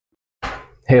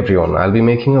Hey everyone, I'll be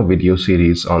making a video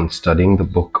series on studying the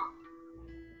book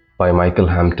by Michael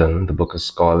Hampton. The book is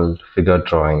called Figure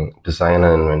Drawing, Design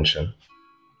and Invention.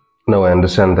 Now I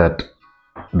understand that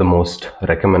the most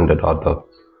recommended or the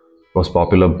most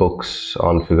popular books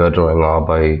on figure drawing are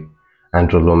by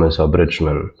Andrew Loomis or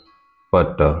Bridgman.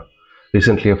 But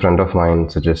recently a friend of mine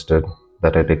suggested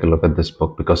that I take a look at this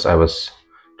book because I was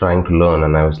trying to learn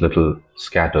and I was a little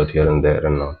scattered here and there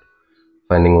and not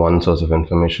finding one source of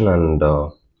information, and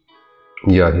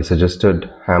he suggested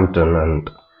Hampton, and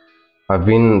I've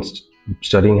been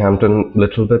studying Hampton a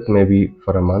little bit, maybe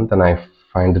for a month, and I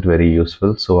find it very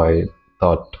useful. So I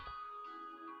thought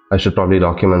I should probably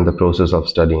document the process of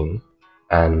studying.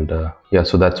 And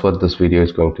so that's what this video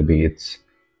is going to be. It's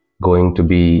going to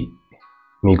be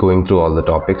me going through all the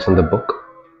topics in the book,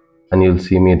 and you'll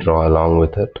see me draw along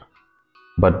with it.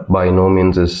 But by no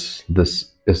means is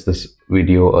this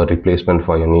video a replacement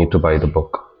for your need to buy the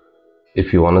book.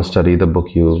 If you want to study the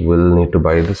book, you will need to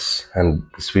buy this, and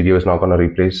this video is not going to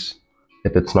replace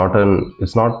it. It's not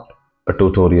a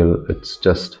tutorial. It's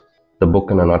just the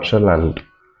book in a nutshell and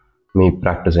me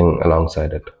practicing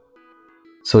alongside it.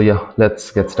 So yeah,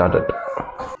 let's get started.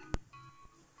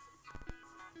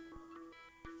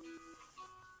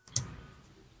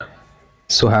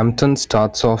 So Hampton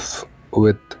starts off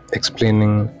with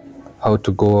explaining how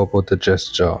to go about the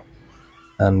gesture,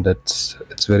 and it's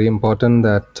very important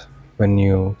that when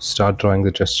you start drawing the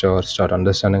gesture or start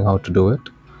understanding how to do it,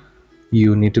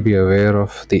 you need to be aware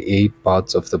of the 8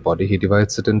 parts of the body. He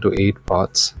divides it into 8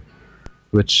 parts,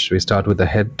 which we start with the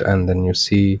head, and then you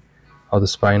see how the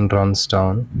spine runs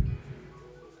down,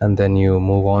 and then you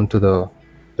move on to the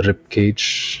rib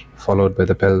cage, followed by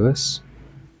the pelvis,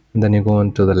 and then you go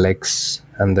into the legs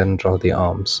and then draw the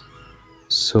arms.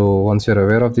 So once you're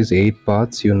aware of these 8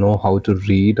 parts, you know how to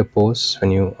read a pose. When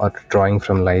you are drawing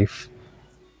from life,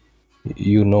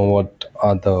 you know what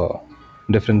are the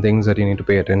different things that you need to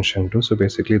pay attention to. So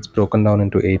basically it's broken down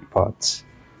into 8 parts,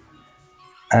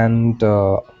 and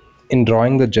in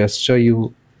drawing the gesture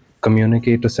you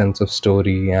communicate a sense of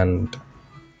story. And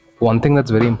one thing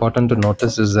that's very important to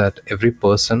notice is that every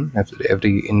person,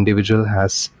 every individual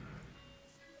has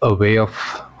a way of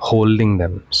holding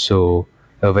them, so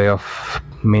a way of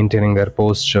maintaining their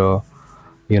posture.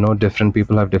 Different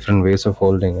people have different ways of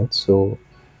holding it. So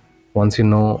once you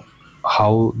know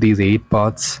how these 8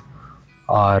 parts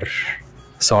are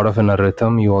sort of in a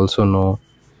rhythm, you also know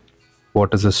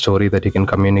what is the story that you can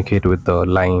communicate with the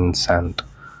lines, and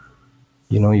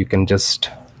you can just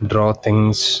draw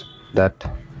things that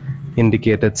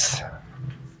indicate it's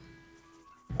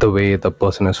the way the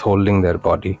person is holding their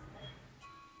body.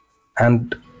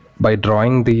 And by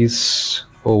drawing these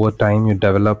over time, you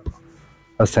develop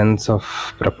a sense of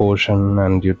proportion,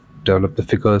 and you develop the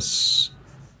figures,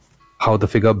 how the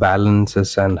figure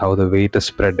balances and how the weight is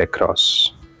spread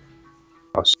across.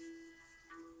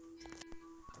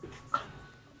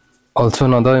 Also,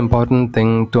 another important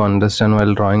thing to understand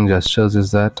while drawing gestures is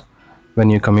that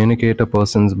when you communicate a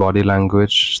person's body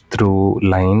language through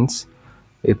lines,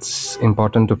 it's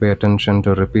important to pay attention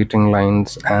to repeating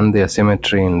lines and the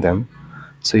asymmetry in them.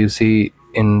 So you see,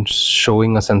 in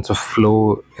showing a sense of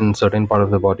flow in certain part of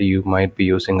the body, you might be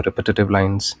using repetitive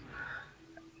lines.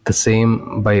 The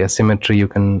same by asymmetry, you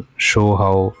can show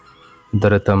how the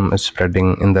rhythm is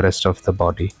spreading in the rest of the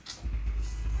body.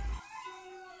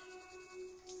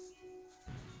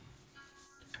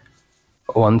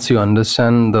 Once you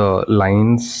understand the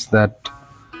lines that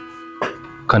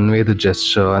convey the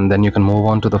gesture, and then you can move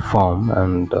on to the form.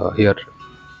 And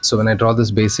so when I draw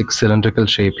this basic cylindrical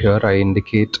shape here, I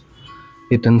indicate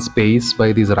it in space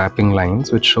by these wrapping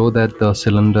lines, which show that the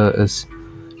cylinder is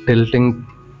tilting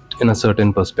in a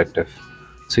certain perspective.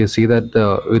 So you see that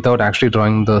without actually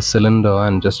drawing the cylinder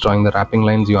and just drawing the wrapping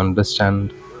lines, you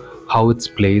understand how it's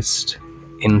placed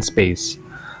in space.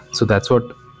 So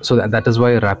that is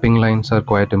why wrapping lines are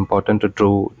quite important to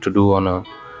do on a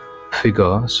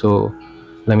figure. So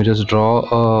let me just draw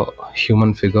a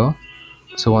human figure.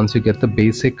 So once you get the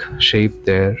basic shape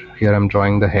there, here I'm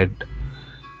drawing the head,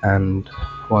 and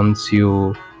once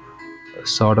you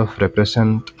sort of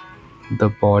represent the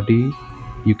body,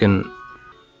 you can,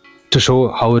 to show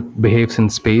how it behaves in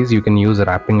space, you can use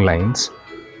wrapping lines.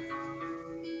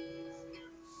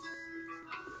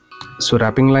 So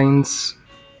wrapping lines,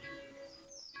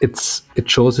 it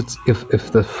shows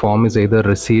if the form is either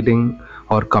receding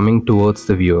or coming towards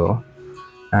the viewer.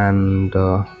 And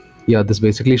this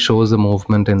basically shows the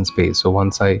movement in space. So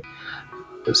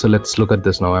let's look at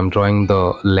this now. I'm drawing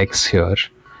the legs here,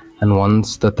 and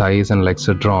once the thighs and legs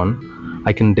are drawn,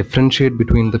 I can differentiate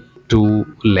between the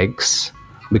 2 legs,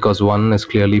 because one is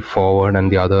clearly forward and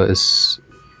the other is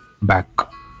back.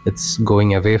 It's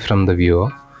going away from the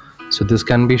viewer. So this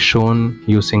can be shown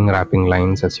using wrapping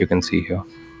lines, as you can see here.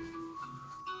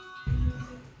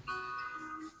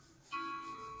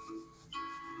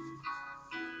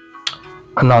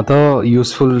 Another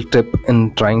useful tip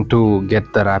in trying to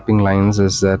get the wrapping lines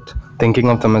is that thinking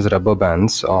of them as rubber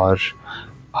bands, or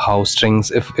how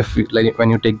strings, if like when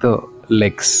you take the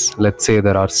legs, let's say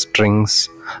there are strings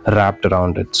wrapped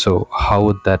around it, so how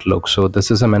would that look? So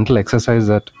this is a mental exercise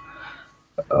that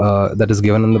is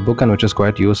given in the book, and which is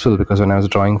quite useful, because when I was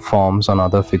drawing forms on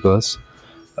other figures,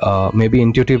 maybe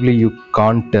intuitively you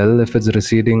can't tell if it's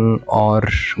receding or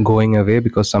going away,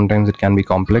 because sometimes it can be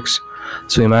complex.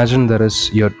 So imagine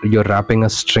you're wrapping a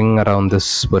string around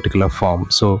this particular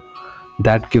form, so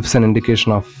that gives an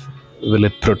indication of, will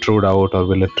it protrude out or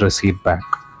will it recede back.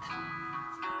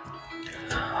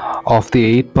 Of the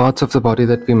 8 parts of the body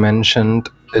that we mentioned,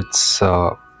 it's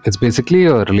basically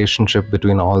a relationship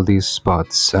between all these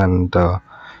parts, and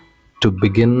to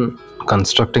begin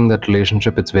constructing that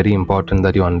relationship, it's very important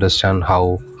that you understand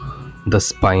how the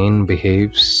spine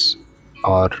behaves,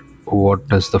 or what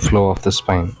is the flow of the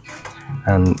spine,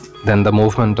 and then the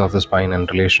movement of the spine in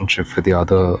relationship with the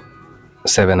other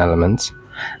 7 elements.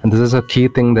 And this is a key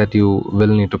thing that you will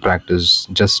need to practice.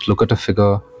 Just look at a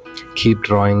figure, keep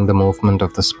drawing the movement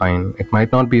of the spine. It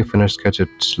might not be a finished sketch, it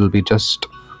will be just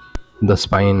the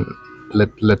spine.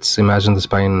 Let's imagine the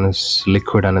spine is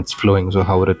liquid and it's flowing, so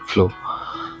how would it flow?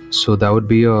 So that would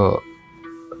be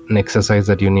an exercise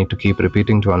that you need to keep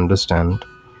repeating to understand.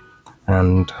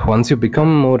 And once you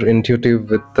become more intuitive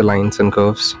with the lines and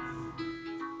curves,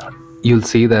 you'll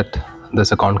see that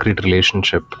there's a concrete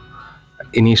relationship.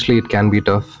 Initially it can be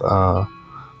tough,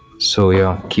 so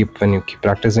yeah, when you keep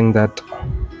practicing that,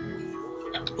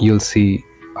 you'll see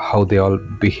how they all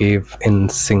behave in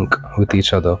sync with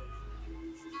each other.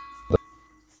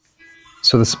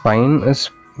 So the spine is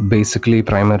basically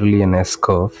primarily an S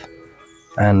curve,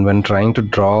 and when trying to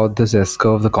draw this S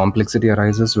curve, the complexity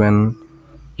arises when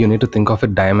you need to think of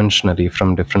it dimensionally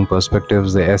from different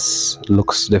perspectives. The S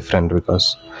looks different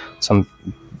because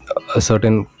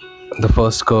the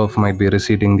first curve might be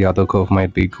receding, the other curve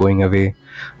might be going away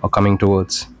or coming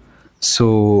towards.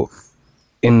 So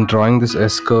in drawing this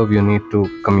S curve, you need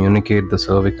to communicate the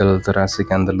cervical,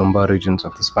 thoracic, and the lumbar regions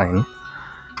of the spine,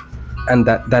 and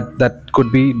that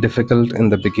could be difficult in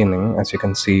the beginning. As you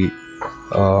can see,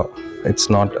 it's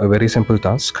not a very simple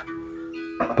task,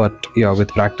 but yeah, with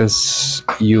practice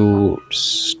you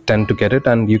tend to get it,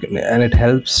 and it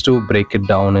helps to break it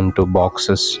down into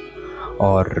boxes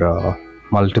or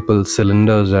multiple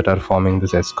cylinders that are forming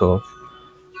this S curve.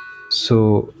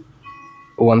 So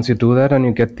once you do that and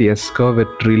you get the S curve, it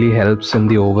really helps in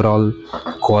the overall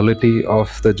quality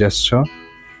of the gesture.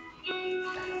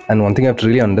 And one thing you have to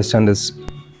really understand is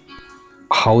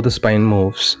how the spine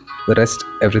moves. The rest,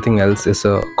 everything else, is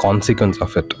a consequence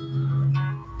of it.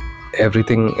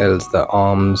 Everything else, the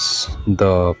arms,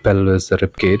 the pelvis, the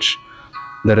rib cage,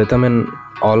 the rhythm in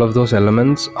all of those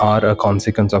elements are a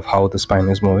consequence of how the spine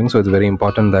is moving. So it's very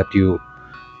important that you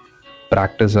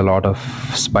practice a lot of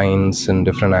spines in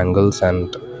different angles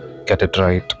and get it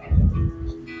right.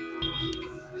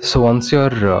 So once you're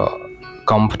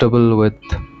comfortable with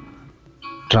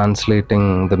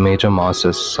translating the major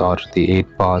masses, or the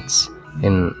 8 parts,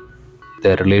 in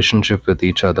their relationship with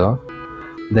each other,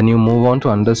 then you move on to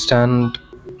understand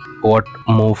what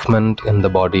movement in the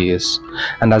body is.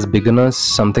 And as beginners,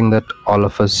 something that all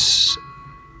of us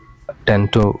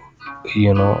tend to,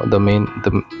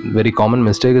 the very common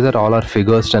mistake is that all our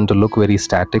figures tend to look very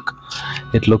static.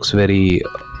 It looks very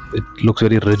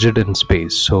rigid in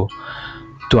space. So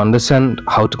to understand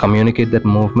how to communicate that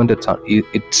movement,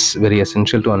 it's very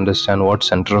essential to understand what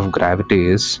center of gravity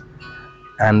is.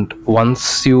 And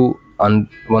once you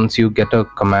get a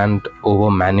command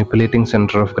over manipulating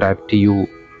center of gravity, you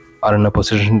are in a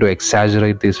position to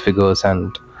exaggerate these figures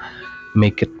and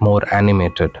make it more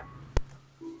animated.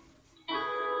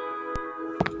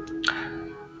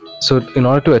 So in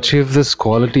order to achieve this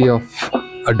quality of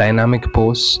a dynamic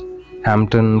pose,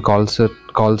 Hampton calls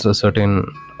a certain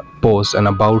pose an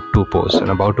about to pose.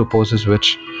 An about to pose is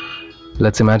which,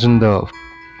 let's imagine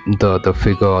the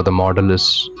figure or the model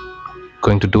is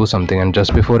going to do something, and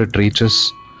just before it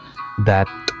reaches that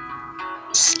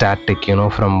static,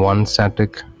 from one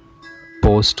static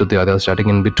pose to the other static,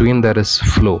 in between there is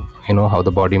flow, how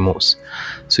the body moves.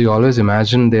 So you always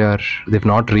imagine they've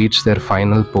not reached their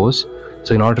final pose.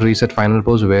 So in order to reach that final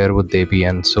pose, where would they be?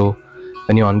 And so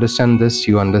when you understand this,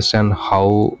 you understand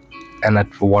how and at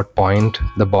what point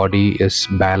the body is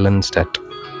balanced at.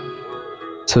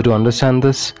 So to understand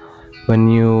this, when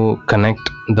you connect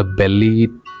the belly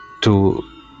to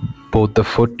both the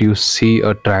foot, you see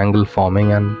a triangle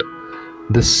forming, and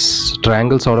this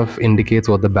triangle sort of indicates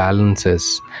what the balance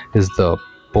is. Is the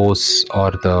pose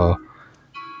or the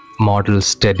model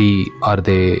steady? Are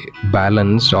they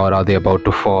balanced, or are they about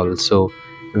to fall? So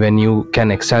when you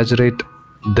can exaggerate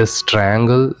this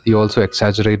triangle, you also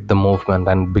exaggerate the movement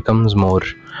and becomes more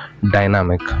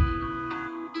dynamic.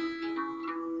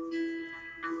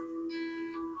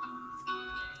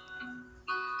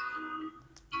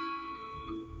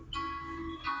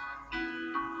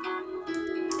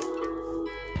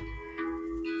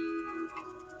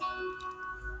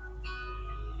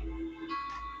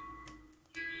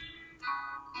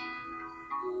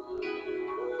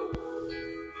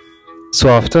 So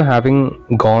after having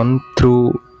gone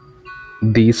through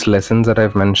these lessons that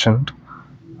I've mentioned,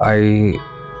 I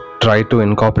try to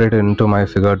incorporate it into my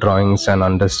figure drawings and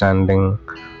understanding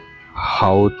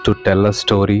how to tell a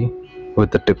story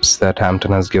with the tips that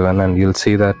Hampton has given. And you'll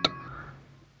see that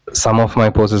some of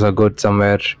my poses are good.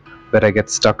 Somewhere where I get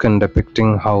stuck in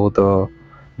depicting how the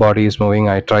body is moving,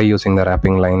 I try using the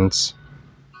wrapping lines.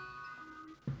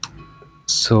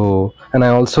 So, and I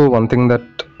also, one thing that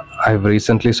I've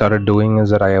recently started doing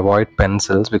is that I avoid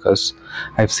pencils, because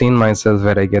I've seen myself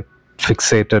where I get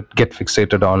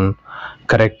fixated on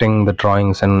correcting the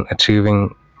drawings and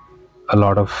achieving a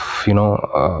lot of,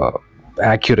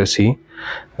 accuracy,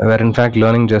 where in fact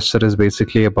learning gesture is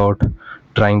basically about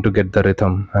trying to get the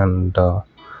rhythm. And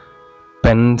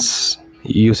pens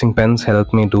using pens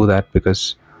help me do that,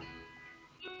 because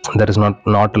there is not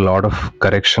a lot of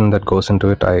correction that goes into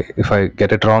it. If I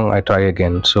get it wrong, I try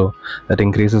again, so that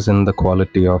increases in the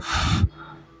quantity of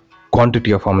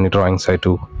how many drawings I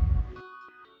do.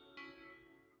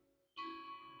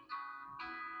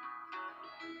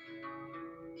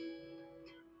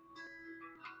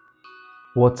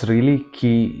 What's really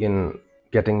key in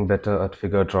getting better at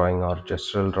figure drawing or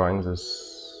gestural drawings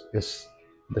is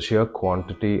the sheer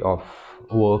quantity of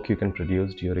work you can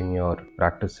produce during your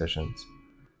practice sessions.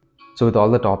 So with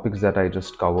all the topics that I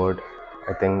just covered,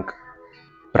 I think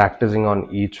practicing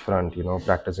on each front,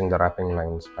 practicing the wrapping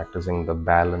lines, practicing the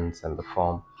balance and the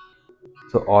form,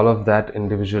 so all of that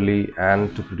individually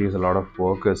and to produce a lot of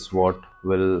work is what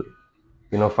will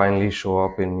finally show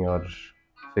up in your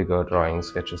figure drawings,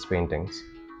 sketches, paintings.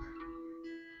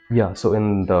 Yeah, so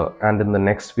in the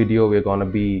next video we're going to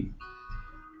be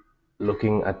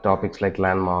looking at topics like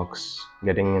landmarks,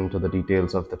 getting into the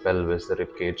details of the pelvis, the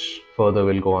rib cage. Further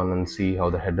we'll go on and see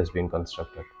how the head has been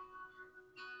constructed.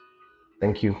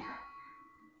 Thank you.